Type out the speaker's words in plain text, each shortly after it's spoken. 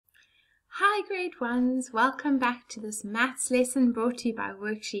Hi grade 1s, welcome back to this maths lesson brought to you by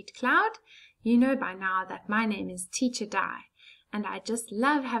WorksheetCloud. You know by now that my name is Teacher Di, and I just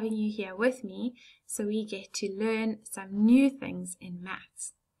love having you here with me so we get to learn some new things in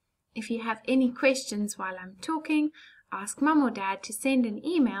maths. If you have any questions while I'm talking, ask Mum or Dad to send an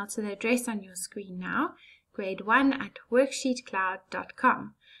email to the address on your screen now,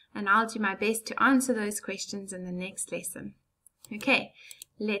 grade1@worksheetcloud.com, and I'll do my best to answer those questions in the next lesson. Okay,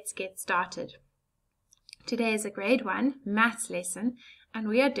 let's get started. Today is a grade 1 maths lesson and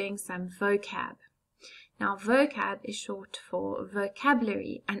we are doing some vocab. Now vocab is short for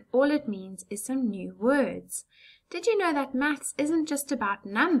vocabulary and all it means is some new words. Did you know that maths isn't just about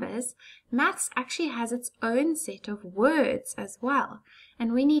numbers? Maths actually has its own set of words as well,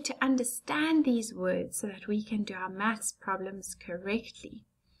 and we need to understand these words so that we can do our maths problems correctly.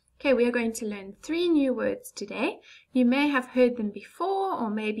 Okay, we are going to learn 3 new words today. You may have heard them before or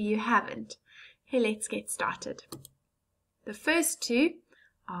maybe you haven't. Okay, let's get started. The first 2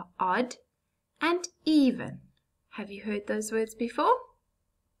 are odd and even. Have you heard those words before?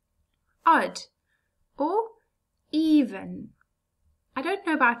 Odd or even. I don't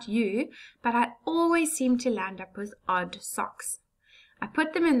know about you, but I always seem to land up with odd socks. I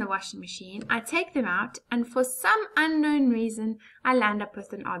put them in the washing machine, I take them out, and for some unknown reason, I land up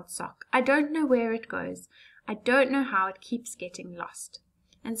with an odd sock. I don't know where it goes. I don't know how it keeps getting lost.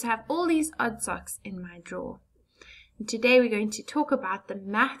 And so I have all these odd socks in my drawer. And today we're going to talk about the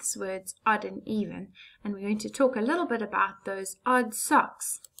maths words odd and even, and we're going to talk a little bit about those odd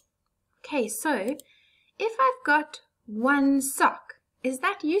socks. Okay, so if I've got 1 sock, is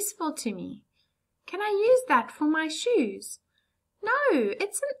that useful to me? Can I use that for my shoes? No,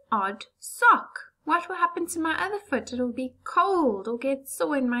 it's an odd sock. What will happen to my other foot? It'll be cold or get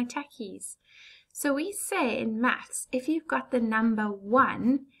sore in my tackies. So we say in maths, if you've got the number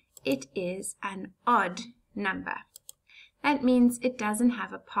 1, it is an odd number. That means it doesn't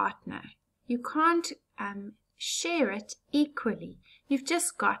have a partner. You can't share it equally. You've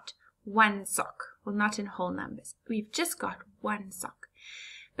just got 1 sock. Well, not in whole numbers. We've just got 1 sock.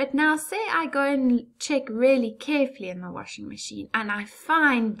 But now say I go and check really carefully in the washing machine and I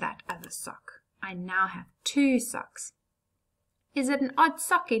find that other sock. I now have 2 socks. Is it an odd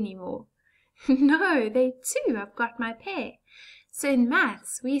sock anymore? No, they're 2. I've got my pair. So in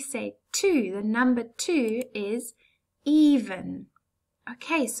maths we say 2, the number 2 is even.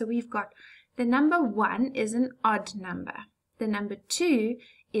 Okay, so we've got the number 1 is an odd number. The number 2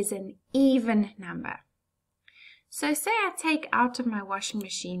 is an even number. So say I take out of my washing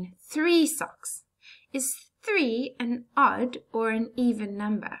machine 3 socks. Is 3 an odd or an even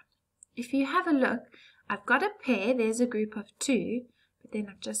number? If you have a look, I've got a pair, there's a group of 2, but then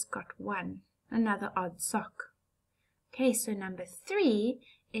I've just got 1, another odd sock. Okay, so number 3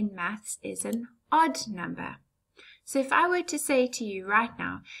 in maths is an odd number. So if I were to say to you right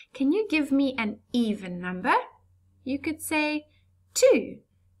now, can you give me an even number? You could say 2.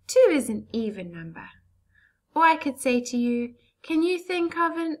 2 is an even number. Or I could say to you, can you think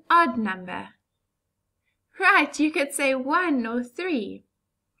of an odd number? Right, you could say 1 or 3.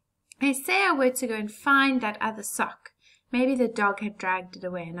 And say I were to go and find that other sock. Maybe the dog had dragged it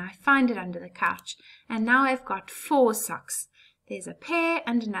away and I find it under the couch. And now I've got 4 socks. There's a pair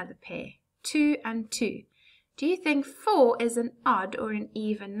and another pair. 2 and 2. Do you think 4 is an odd or an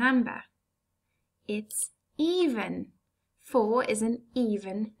even number? It's even. 4 is an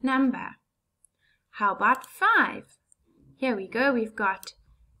even number. How about 5? Here we go, we've got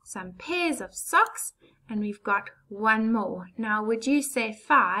some pairs of socks and we've got 1 more. Now would you say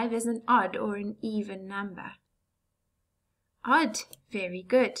 5 is an odd or an even number? Odd, very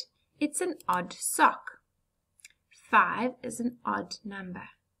good. It's an odd sock. 5 is an odd number.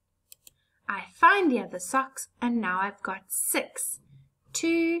 I find the other socks and now I've got 6.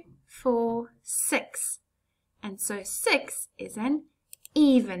 2, 4, 6. And so 6 is an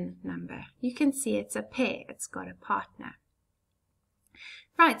even number. You can see it's a pair, it's got a partner.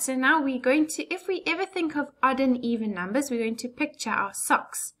 Right, so now we're going to, if we ever think of odd and even numbers, we're going to picture our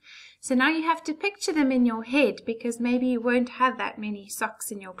socks. So now you have to picture them in your head because maybe you won't have that many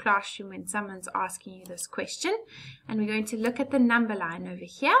socks in your classroom when someone's asking you this question. And we're going to look at the number line over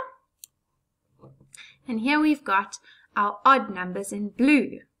here. And here we've got our odd numbers in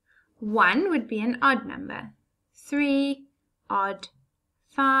blue. 1 would be an odd number. 3, odd.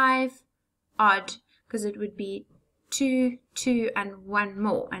 5, odd, because it would be 2, 2, and 1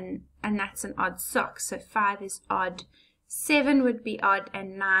 more, and that's an odd sock, so 5 is odd, 7 would be odd,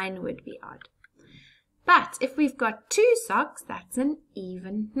 and 9 would be odd. But if we've got 2 socks, that's an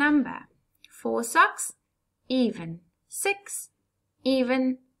even number. 4 socks, even. 6,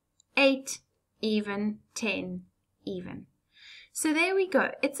 even. 8, even, 10, even. So there we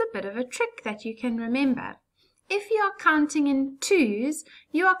go. It's a bit of a trick that you can remember. If you are counting in twos,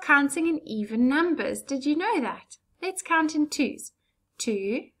 you are counting in even numbers. Did you know that? Let's count in twos.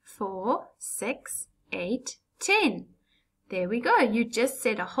 2, 4, 6, 8, 10. There we go. You just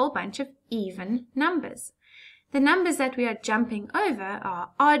said a whole bunch of even numbers. The numbers that we are jumping over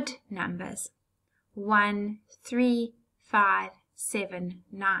are odd numbers. 1, 3, 5, 7,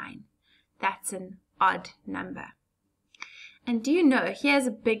 9. That's an odd number. And do you know, here's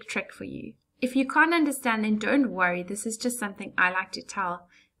a big trick for you. If you can't understand, then don't worry. This is just something I like to tell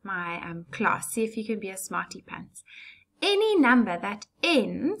my class. See if you can be a smarty pants. Any number that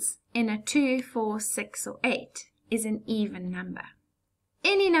ends in a 2, 4, 6, or 8 is an even number.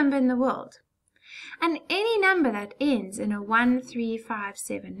 Any number in the world. And any number that ends in a 1, 3, 5,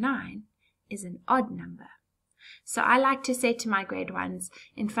 7, 9 is an odd number. So I like to say to my grade 1s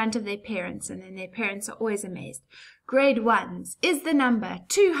in front of their parents, and then their parents are always amazed. Grade 1s, is the number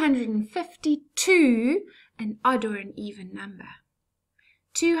 252 an odd or an even number?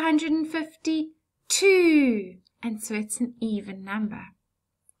 252. And so it's an even number.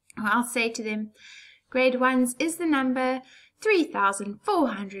 Or I'll say to them, grade 1s, is the number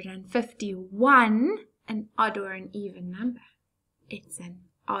 3,451 an odd or an even number? It's an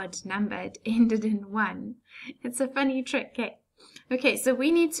odd number. It ended in 1. It's a funny trick, eh? Okay, so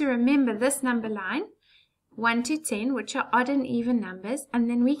we need to remember this number line, 1 to 10, which are odd and even numbers, and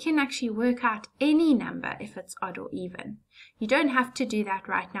then we can actually work out any number if it's odd or even. You don't have to do that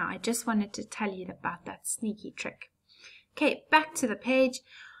right now. I just wanted to tell you about that sneaky trick. Okay, back to the page.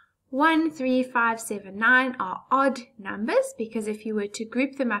 1, 3, 5, 7, 9 are odd numbers because if you were to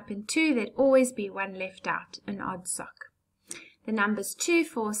group them up in 2, there'd always be one left out, an odd sock. The numbers 2,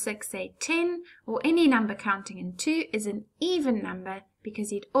 4, 6, 8, 10, or any number counting in 2 is an even number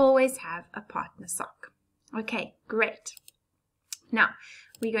because you'd always have a partner sock. Okay, great. Now,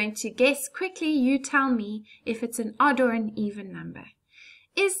 we're going to guess quickly. You tell me if it's an odd or an even number.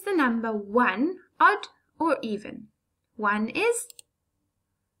 Is the number 1 odd or even? 1 is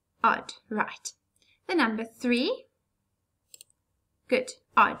odd, right. The number 3, good,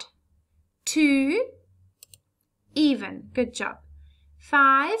 odd. 2, even, good job.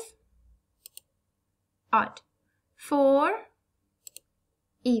 5, odd. 4,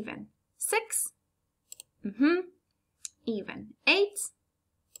 even. 6, even. 8,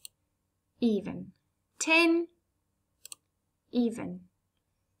 even. 10, even.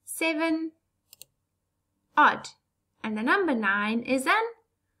 7, odd. And the number 9 is an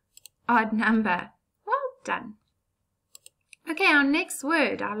odd number. Well done. Okay, our next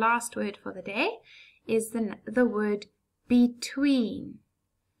word, our last word for the day, is the word between.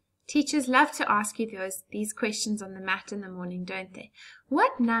 Teachers love to ask you these questions on the mat in the morning, don't they?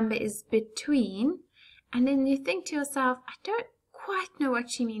 What number is between? And then you think to yourself, I don't quite know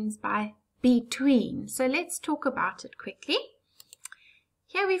what she means by between. So let's talk about it quickly.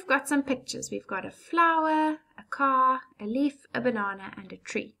 Here we've got some pictures. We've got a flower, a car, a leaf, a banana, and a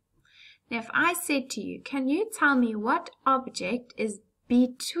tree. Now, if I said to you, can you tell me what object is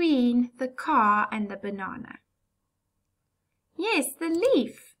between the car and the banana? Yes, the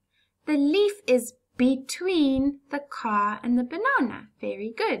leaf. The leaf is between the car and the banana. Very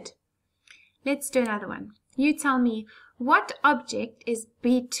good. Let's do another one. You tell me what object is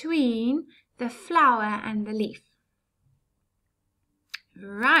between the flower and the leaf.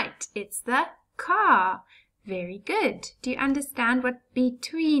 Right, it's the car. Very good. Do you understand what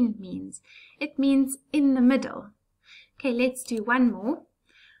between means? It means in the middle. Okay, let's do one more.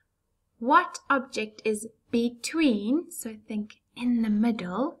 What object is between, so think in the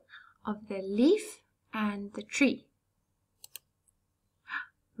middle, of the leaf and the tree?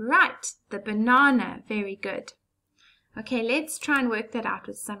 Right, the banana. Very good. Okay, let's try and work that out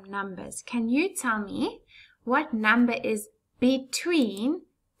with some numbers. Can you tell me what number is between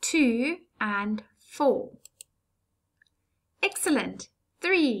 2 and 4? Excellent.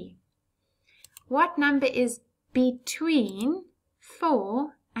 3. What number is between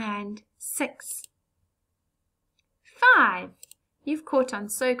 4 and 6? 5. You've caught on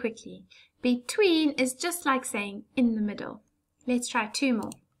so quickly. Between is just like saying in the middle. Let's try 2 more.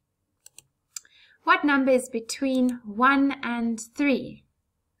 What number is between 1 and 3?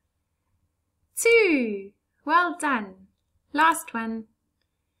 2. Well done. Last one.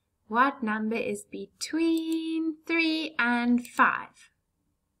 What number is between 3 and 5?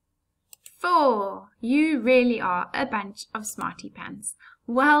 4. You really are a bunch of smarty pants.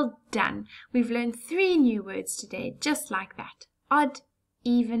 Well done. We've learned 3 new words today, just like that. Odd,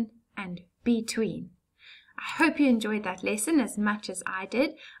 even, and between. I hope you enjoyed that lesson as much as I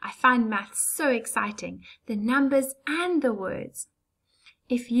did. I find math so exciting, the numbers and the words.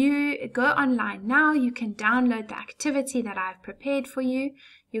 If you go online now, you can download the activity that I've prepared for you.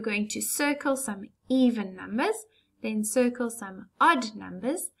 You're going to circle some even numbers, then circle some odd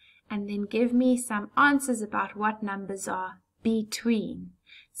numbers, and then give me some answers about what numbers are between.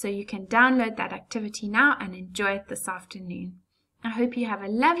 So you can download that activity now and enjoy it this afternoon. I hope you have a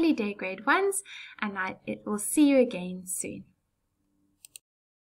lovely day, grade 1s, and I will see you again soon.